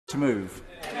To move.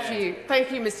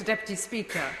 Thank you, Mr. Deputy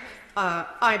Speaker.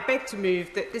 I beg to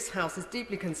move that this House is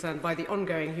deeply concerned by the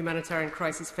ongoing humanitarian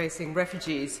crisis facing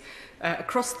refugees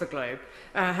across the globe,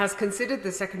 has considered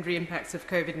the secondary impacts of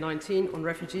Covid-19 on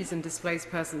refugees and displaced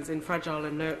persons in fragile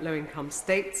and low-income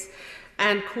states,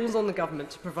 and calls on the government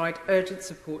to provide urgent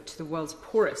support to the world's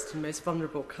poorest and most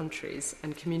vulnerable countries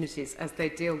and communities as they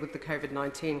deal with the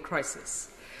Covid-19 crisis.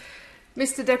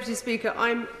 Mr. Deputy Speaker,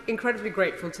 I'm incredibly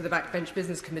grateful to the Backbench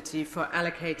Business Committee for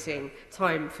allocating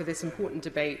time for this important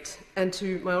debate, and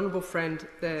to my honourable friend,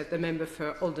 the member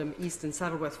for Oldham East and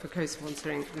Saddleworth, for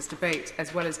co-sponsoring this debate,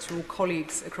 as well as to all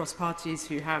colleagues across parties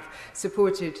who have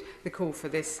supported the call for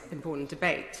this important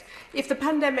debate. If the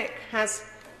pandemic has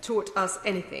taught us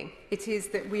anything, it is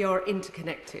that we are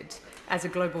interconnected as a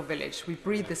global village. We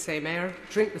breathe the same air,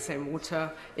 drink the same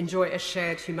water, enjoy a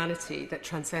shared humanity that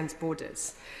transcends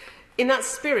borders. In that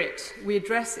spirit, we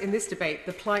address in this debate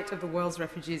the plight of the world's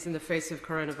refugees in the face of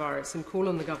coronavirus and call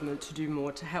on the government to do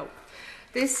more to help.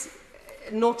 This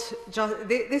is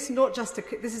not just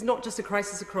a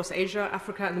crisis across Asia,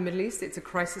 Africa and the Middle East, it's a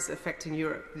crisis affecting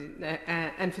Europe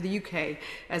and for the UK,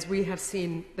 as we have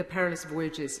seen the perilous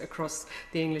voyages across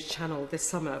the English Channel this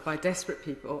summer by desperate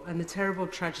people and the terrible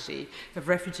tragedy of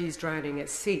refugees drowning at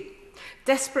sea.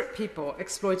 Desperate people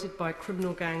exploited by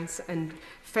criminal gangs and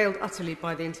failed utterly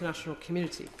by the international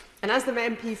community. And as the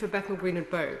MP for Bethnal Green and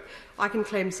Bow, I can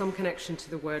claim some connection to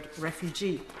the word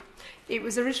refugee. It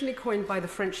was originally coined by the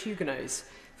French Huguenots,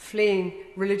 fleeing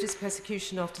religious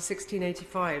persecution after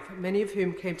 1685, many of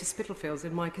whom came to Spitalfields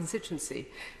in my constituency,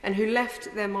 and who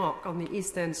left their mark on the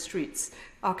East End streets,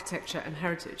 architecture and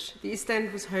heritage. The East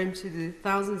End was home to the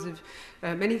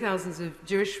many thousands of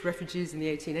Jewish refugees in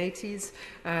the 1880s.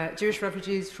 Jewish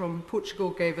refugees from Portugal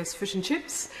gave us fish and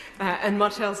chips, and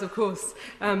much else, of course.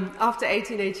 After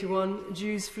 1881,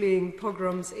 Jews fleeing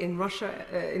pogroms in Russia,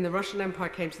 in the Russian Empire,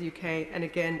 came to the UK, and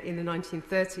again in the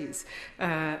 1930s,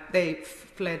 they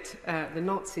fled the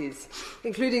Nazis,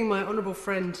 including my honourable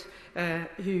friend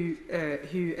who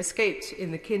escaped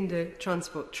in the Kinder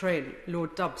transport train,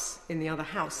 Lord Dubbs, in the other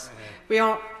house. We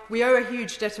owe a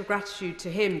huge debt of gratitude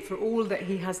to him for all that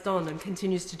he has done and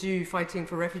continues to do fighting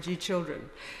for refugee children.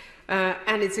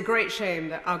 And it's a great shame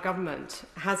that our government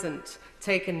hasn't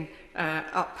taken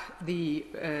up the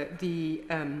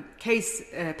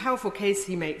powerful case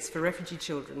he makes for refugee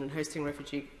children and hosting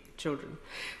refugee children.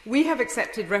 We have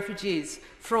accepted refugees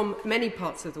from many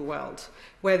parts of the world,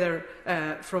 whether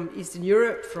from Eastern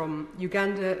Europe, from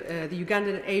Uganda, the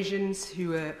Ugandan Asians who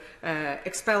were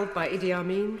expelled by Idi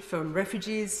Amin, from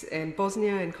refugees in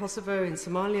Bosnia, in Kosovo, in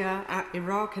Somalia,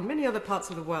 Iraq, and many other parts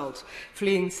of the world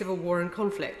fleeing civil war and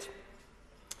conflict.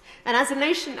 And as a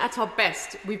nation at our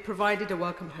best, we've provided a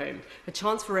welcome home, a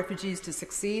chance for refugees to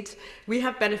succeed. We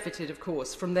have benefited, of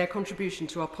course, from their contribution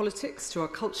to our politics, to our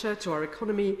culture, to our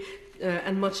economy,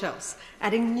 and much else,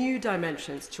 adding new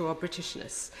dimensions to our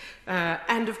Britishness.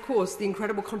 And, of course, the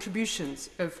incredible contributions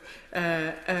of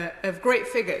great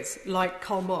figures like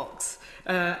Karl Marx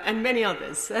and many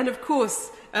others. And, of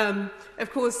course,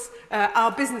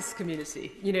 our business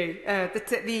community, you know,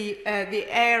 the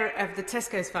heir of the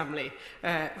Tesco's family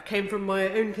came from my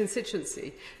own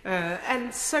constituency,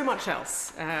 and so much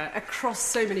else across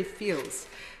so many fields.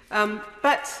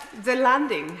 But the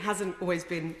landing hasn't always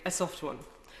been a soft one.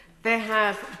 There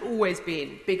have always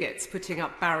been bigots putting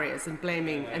up barriers and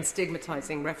blaming and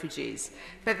stigmatising refugees,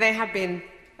 but they have been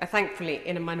thankfully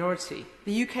in a minority.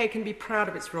 The UK can be proud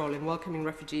of its role in welcoming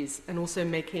refugees and also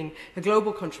making a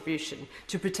global contribution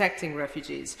to protecting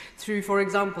refugees through, for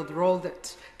example, the role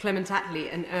that Clement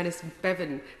Attlee and Ernest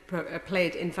Bevin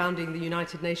played in founding the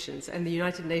United Nations and the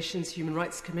United Nations Human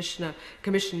Rights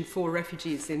Commission for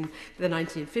Refugees in the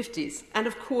 1950s, and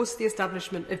of course the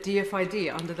establishment of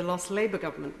DFID under the last Labour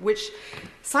government, which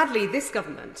sadly this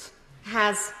government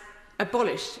has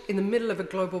abolished in the middle of a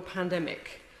global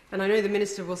pandemic. And I know the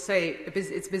Minister will say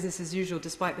it's business as usual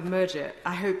despite the merger.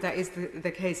 I hope that is the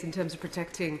case in terms of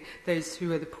protecting those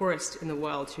who are the poorest in the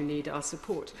world who need our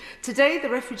support. Today, the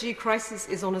refugee crisis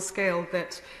is on a scale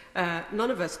that none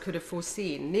of us could have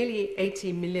foreseen. Nearly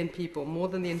 80 million people, more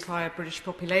than the entire British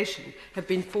population, have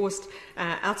been forced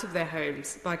out of their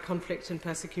homes by conflict and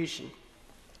persecution.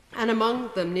 And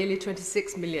among them, nearly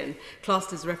 26 million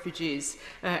classed as refugees,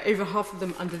 over half of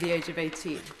them under the age of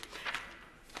 18.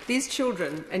 These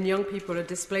children and young people are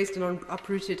displaced and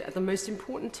uprooted at the most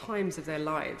important times of their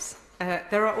lives.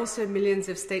 There are also millions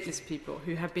of stateless people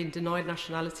who have been denied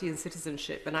nationality and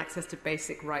citizenship and access to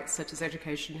basic rights such as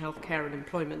education, healthcare and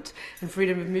employment and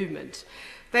freedom of movement.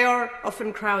 They are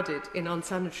often crowded in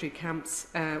unsanitary camps,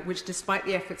 which, despite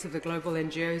the efforts of the global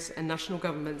NGOs and national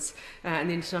governments and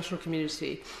the international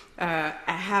community,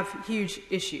 have huge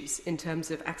issues in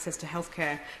terms of access to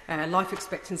healthcare, life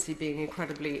expectancy being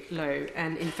incredibly low,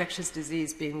 and infectious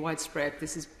disease being widespread.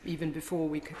 This is even before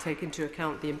we could take into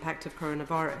account the impact of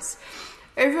coronavirus.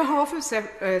 Over half of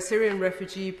the Syrian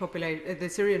refugee population,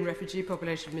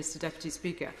 Mr. Deputy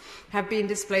Speaker, have been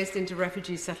displaced into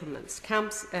refugee settlements.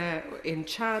 Camps in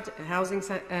Chad, housing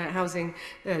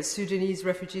Sudanese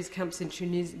refugees, camps in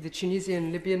the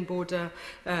Tunisian-Libyan border,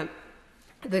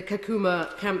 the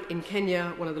Kakuma camp in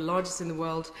Kenya, one of the largest in the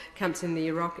world, camps in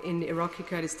Iraqi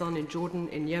Kurdistan, in Jordan,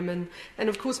 in Yemen, and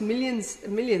of course millions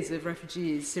of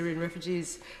refugees, Syrian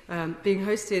refugees, being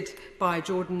hosted by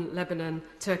Jordan, Lebanon,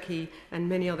 Turkey, and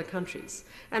many other countries.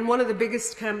 And one of the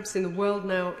biggest camps in the world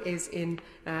now is in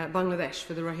Bangladesh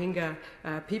for the Rohingya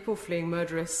people fleeing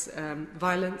murderous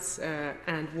violence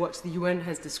and what the UN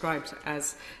has described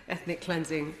as ethnic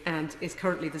cleansing, and is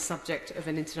currently the subject of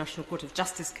an International Court of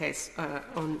Justice case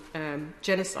on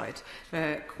genocide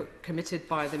committed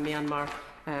by the Myanmar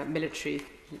military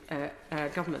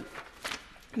government.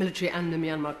 Military and the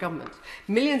Myanmar government.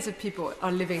 Millions of people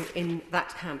are living in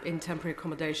that camp in temporary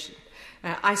accommodation.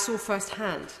 I saw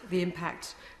firsthand the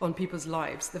impact on people's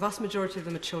lives. The vast majority of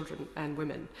them are children and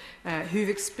women who've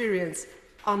experienced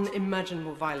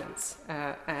unimaginable violence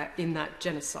in that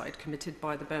genocide committed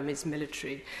by the Burmese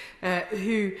military,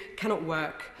 who cannot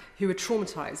work, who are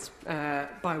traumatized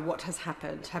by what has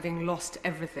happened, having lost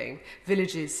everything,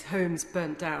 villages, homes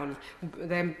burnt down,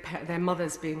 their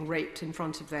mothers being raped in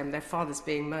front of them, their fathers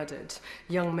being murdered,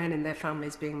 young men in their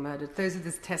families being murdered. Those are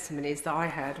the testimonies that I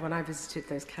heard when I visited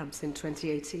those camps in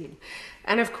 2018.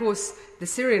 And of course, the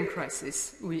Syrian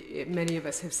crisis, many of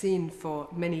us have seen for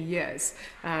many years.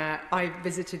 I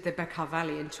visited the Bekaa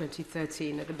Valley in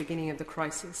 2013 at the beginning of the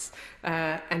crisis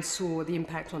and saw the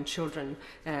impact on children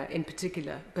in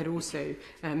particular, but also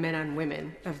men and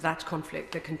women of that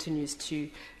conflict that continues to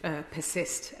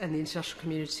persist, and the international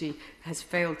community has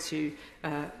failed to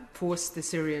force the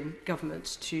Syrian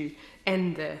government to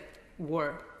end the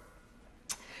war.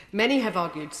 Many have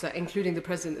argued, including the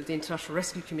President of the International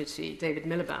Rescue Committee, David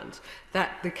Miliband,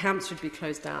 that the camps should be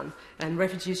closed down and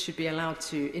refugees should be allowed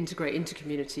to integrate into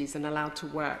communities and allowed to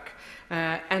work.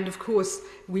 And of course,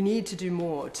 we need to do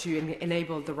more to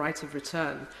enable the right of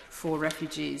return for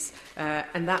refugees.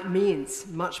 And that means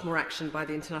much more action by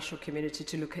the international community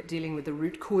to look at dealing with the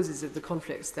root causes of the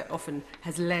conflicts that often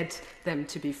has led them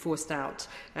to be forced out,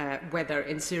 whether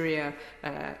in Syria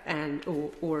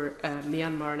or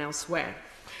Myanmar and elsewhere.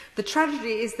 The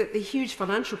tragedy is that the huge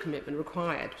financial commitment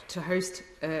required to host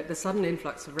the sudden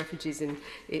influx of refugees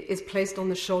is placed on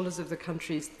the shoulders of the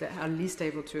countries that are least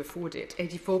able to afford it.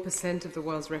 84% of the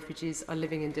world's refugees are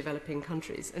living in developing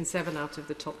countries, and 7 out of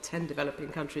the top 10 developing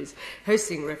countries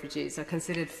hosting refugees are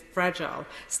considered fragile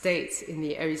states in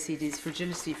the OECD's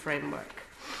fragility framework.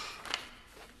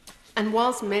 And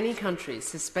whilst many countries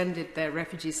suspended their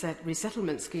refugee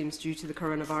resettlement schemes due to the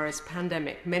coronavirus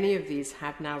pandemic, many of these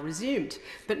have now resumed.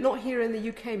 But not here in the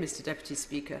UK, Mr. Deputy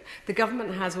Speaker. The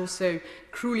government has also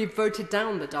cruelly voted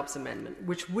down the Dubs Amendment,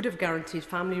 which would have guaranteed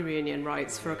family reunion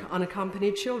rights for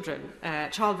unaccompanied children,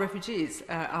 child refugees,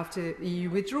 after EU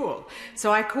withdrawal.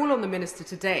 So I call on the Minister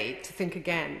today to think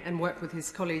again and work with his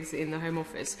colleagues in the Home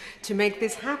Office to make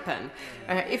this happen.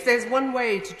 If there's one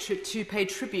way to pay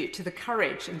tribute to the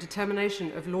courage and determination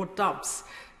of Lord Dubs,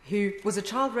 who was a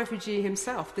child refugee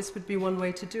himself, this would be one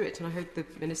way to do it, and I hope the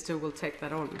Minister will take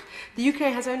that on. The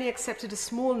UK has only accepted a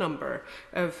small number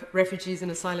of refugees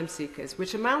and asylum seekers,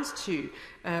 which amounts to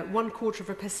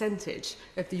 0.25%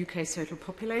 of the UK's total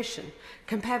population.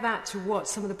 Compare that to what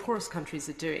some of the poorest countries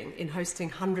are doing in hosting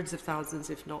hundreds of thousands,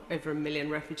 if not over 1 million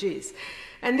refugees.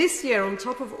 And this year, on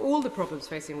top of all the problems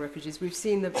facing refugees we've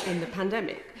seen in the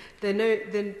pandemic,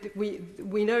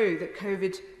 we know that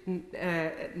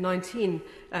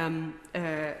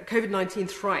COVID-19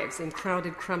 thrives in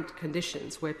crowded, cramped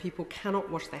conditions where people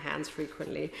cannot wash their hands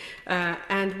frequently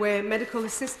and where medical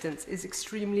assistance is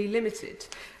extremely limited.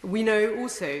 We know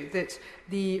also that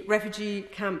the refugee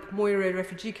camp, Moira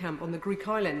refugee camp on the Greek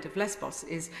island of Lesbos,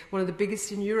 is one of the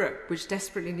biggest in Europe, which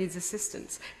desperately needs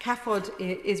assistance. CAFOD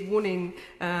is warning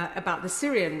about the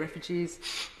Syrian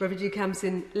refugee camps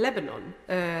in Lebanon,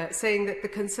 saying that the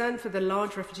concern for the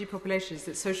large refugee population is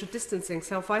that social distancing,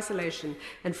 self-isolation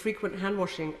and frequent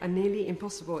hand-washing are nearly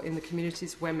impossible in the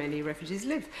communities where many refugees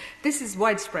live. This is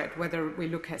widespread, whether we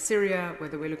look at Syria,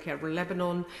 whether we look at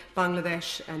Lebanon,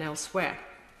 Bangladesh and elsewhere.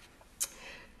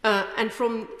 And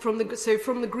from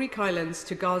the Greek islands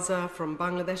to Gaza, from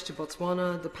Bangladesh to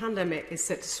Botswana, the pandemic is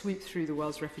set to sweep through the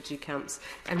world's refugee camps,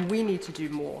 and we need to do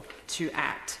more to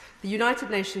act. The United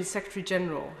Nations Secretary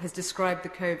General has described the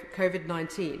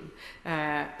Covid-19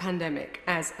 pandemic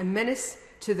as a menace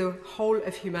to the whole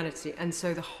of humanity, and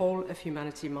so the whole of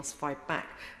humanity must fight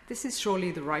back. This is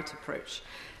surely the right approach.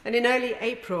 And in early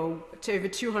April, over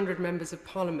 200 members of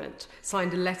Parliament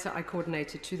signed a letter I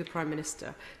coordinated to the Prime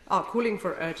Minister calling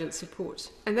for urgent support.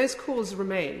 And those calls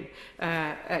remain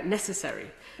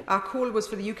necessary. Our call was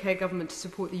for the UK government to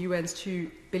support the UN's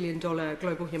 $2 billion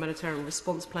global humanitarian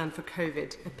response plan for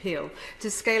COVID appeal, to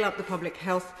scale up the public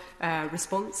health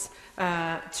response,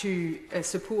 to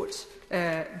support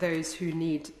those who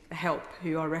need help,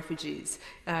 who are refugees,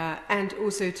 and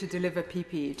also to deliver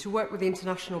PPE, to work with the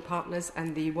international partners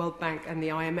and the World Bank and the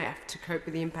IMF to cope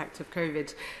with the impact of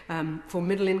COVID for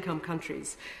middle-income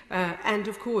countries, and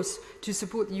of course to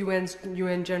support the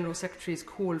UN General Secretary's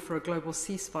call for a global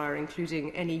ceasefire,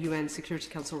 including any UN Security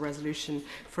Council resolution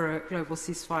for a global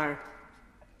ceasefire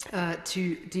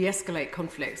to de-escalate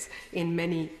conflicts in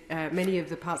many of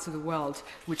the parts of the world,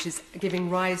 which is giving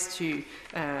rise to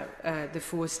the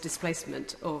forced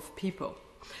displacement of people.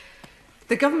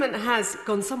 The government has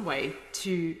gone some way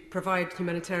to provide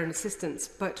humanitarian assistance,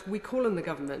 but we call on the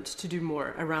government to do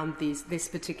more around this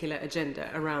particular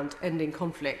agenda, around ending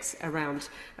conflicts, around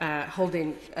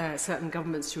holding certain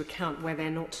governments to account where they're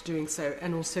not doing so,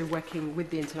 and also working with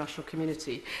the international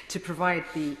community to provide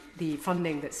the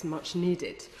funding that's much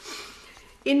needed.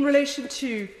 In relation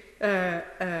to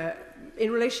the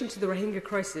Rohingya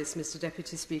crisis, Mr.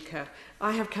 Deputy Speaker,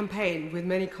 I have campaigned with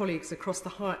many colleagues across the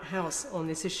House on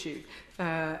this issue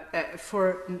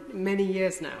for many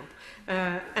years now.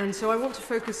 And so I want to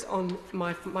focus on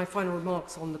my final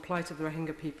remarks on the plight of the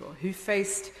Rohingya people, who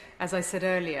faced, as I said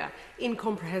earlier,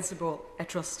 incomprehensible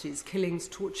atrocities, killings,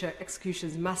 torture,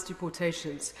 executions, mass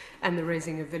deportations, and the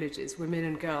razing of villages, women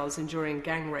and girls enduring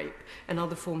gang rape and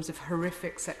other forms of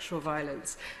horrific sexual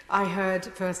violence. I heard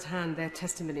firsthand their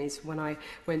testimonies when I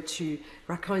went to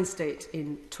Rakhine State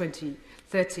in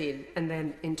 2013, and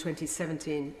then in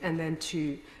 2017, and then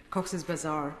to Cox's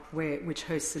Bazar, which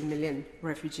hosts 1 million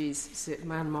refugees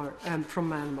from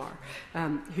Myanmar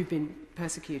who've been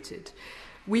persecuted.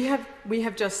 We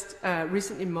have just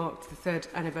recently marked the 3rd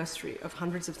anniversary of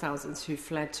hundreds of thousands who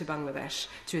fled to Bangladesh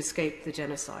to escape the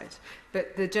genocide.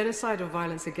 But the genocidal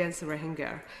violence against the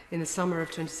Rohingya in the summer of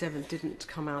 2017 didn't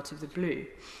come out of the blue.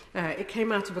 It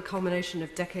came out of a culmination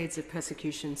of decades of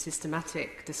persecution,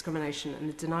 systematic discrimination, and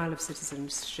the denial of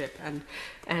citizenship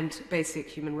and basic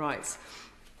human rights.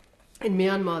 In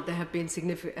Myanmar, there have been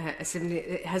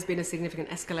has been a significant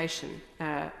escalation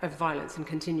of violence and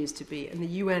continues to be. And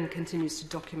the UN continues to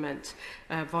document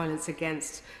violence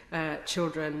against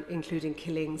children, including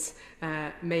killings,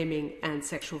 maiming, and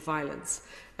sexual violence.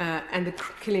 And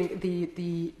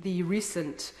the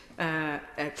recent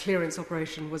clearance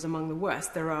operation was among the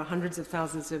worst. There are hundreds of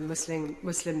thousands of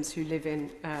Muslims who live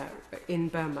in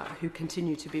Burma who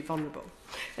continue to be vulnerable.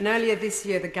 And earlier this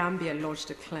year, the Gambia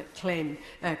lodged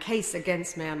a case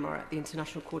against Myanmar at the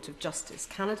International Court of Justice.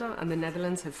 Canada and the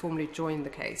Netherlands have formally joined the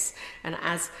case. And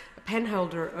as a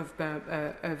penholder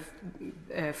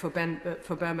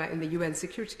for Burma in the UN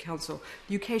Security Council,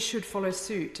 the UK should follow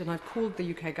suit. And I've called the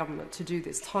UK government to do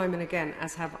this time and again,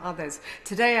 as have others.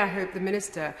 Today, I hope the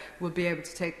Minister will be able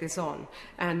to take this on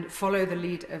and follow the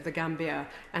lead of the Gambia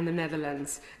and the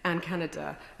Netherlands and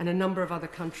Canada and a number of other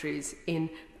countries in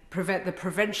the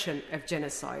prevention of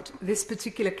genocide. This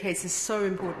particular case is so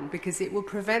important because it will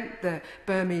prevent the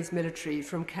Burmese military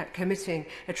from committing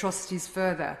atrocities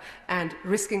further and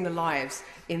risking the lives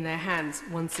in their hands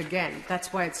once again.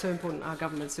 That's why it's so important our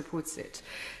government supports it.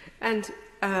 And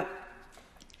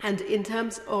in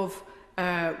terms of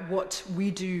what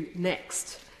we do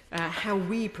next, how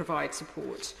we provide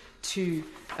support to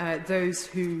those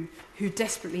who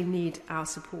desperately need our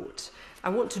support, I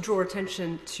want to draw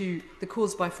attention to the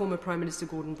calls by former Prime Minister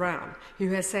Gordon Brown, who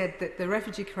has said that the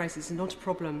refugee crisis is not a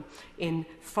problem in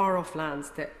far-off lands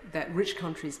that rich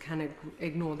countries can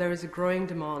ignore. There is a growing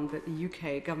demand that the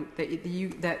UK government,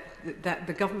 that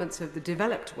the governments of the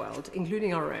developed world,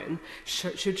 including our own,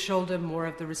 should shoulder more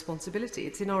of the responsibility.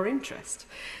 It's in our interest.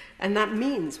 And that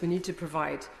means we need to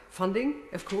provide funding,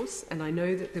 of course, and I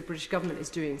know that the British government is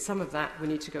doing some of that. We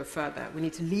need to go further. We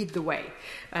need to lead the way,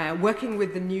 working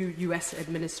with the new US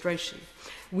administration.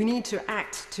 We need to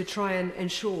act to try and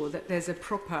ensure that there's a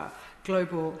proper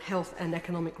global health and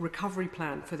economic recovery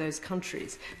plan for those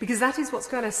countries, because that is what's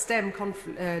going to stem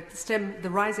the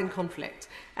rise in conflict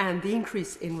and the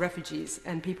increase in refugees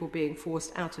and people being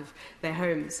forced out of their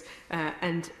homes,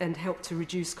 and help to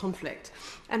reduce conflict.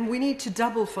 And we need to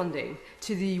double funding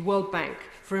to the World Bank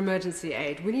for emergency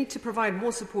aid. We need to provide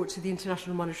more support to the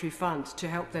International Monetary Fund to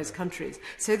help those countries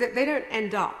so that they don't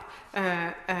end up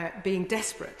being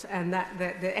desperate, and that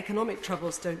the economic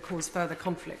troubles don't cause further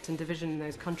conflict and division in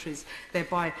those countries,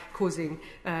 thereby causing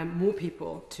more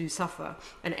people to suffer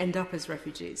and end up as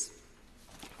refugees.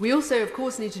 We also, of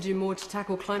course, need to do more to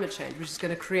tackle climate change, which is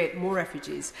going to create more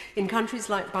refugees. In countries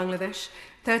like Bangladesh,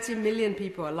 30 million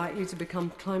people are likely to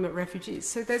become climate refugees.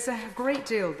 So there's a great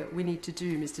deal that we need to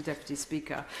do, Mr. Deputy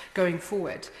Speaker, going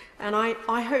forward. And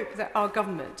I hope that our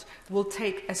government will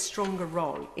take a stronger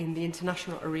role in the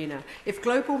international arena. If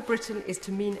global Britain is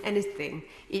to mean anything,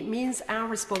 it means our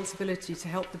responsibility to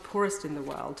help the poorest in the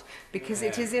world, because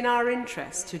it is in our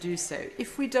interest to do so.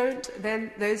 If we don't,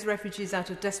 then those refugees out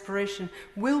of desperation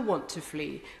will want to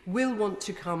flee, will want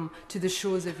to come to the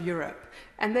shores of Europe.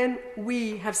 And then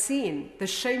we have seen the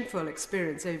shameful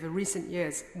experience over recent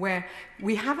years where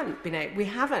we haven't been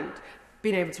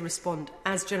able to respond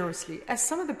as generously as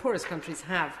some of the poorest countries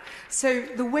have. So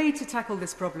the way to tackle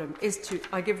this problem is to...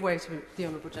 I give way to the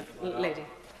Honourable Lady.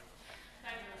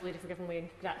 Lady for giving way and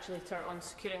congratulate her on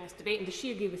securing this debate. And does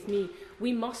she agree with me?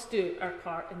 We must do our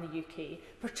part in the UK,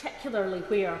 particularly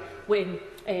when,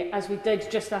 as we did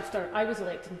just after I was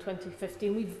elected in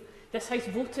 2015, this House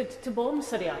voted to bomb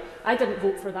Syria. I didn't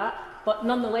vote for that, but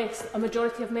nonetheless, a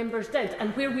majority of members did.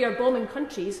 And where we are bombing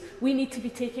countries, we need to be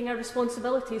taking our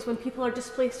responsibilities when people are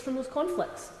displaced from those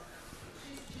conflicts.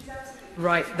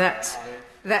 Right,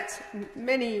 that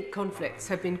many conflicts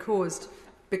have been caused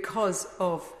because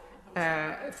of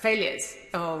failures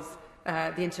of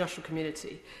the international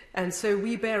community. And so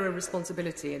we bear a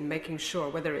responsibility in making sure,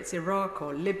 whether it's Iraq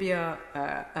or Libya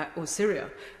or Syria,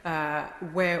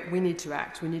 where we need to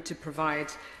act. We need to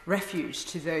provide refuge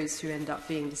to those who end up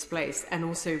being displaced. And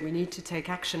also we need to take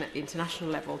action at the international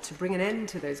level to bring an end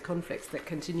to those conflicts that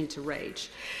continue to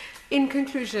rage. In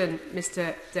conclusion,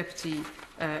 Mr. Deputy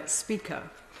Speaker,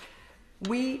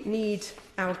 we need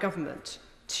our government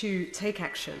to take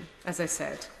action, as I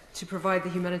said, to provide the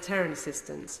humanitarian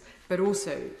assistance, but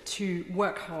also to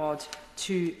work hard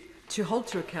to hold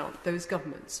to account those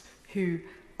governments who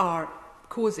are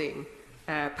causing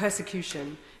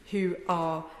persecution, who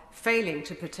are failing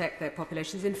to protect their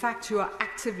populations, in fact, who are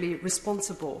actively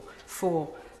responsible for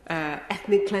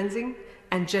ethnic cleansing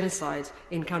and genocide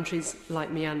in countries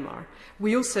like Myanmar.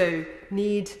 We also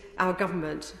need our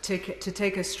government to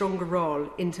take a stronger role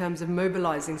in terms of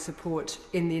mobilising support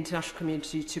in the international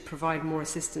community to provide more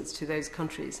assistance to those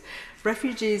countries.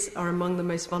 Refugees are among the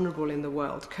most vulnerable in the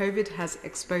world. COVID has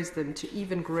exposed them to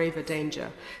even graver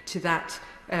danger to that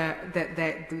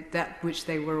which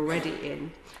they were already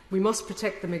in. We must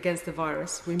protect them against the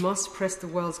virus. We must press the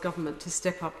world's government to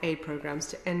step up aid programmes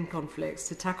to end conflicts,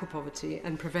 to tackle poverty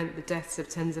and prevent the deaths of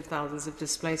tens of thousands of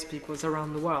displaced peoples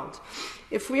around the world.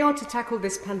 If we are to tackle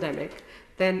this pandemic,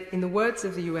 then, in the words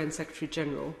of the UN Secretary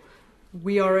General,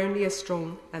 we are only as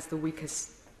strong as the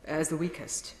weakest.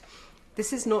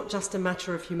 This is not just a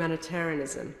matter of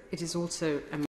humanitarianism, it is also a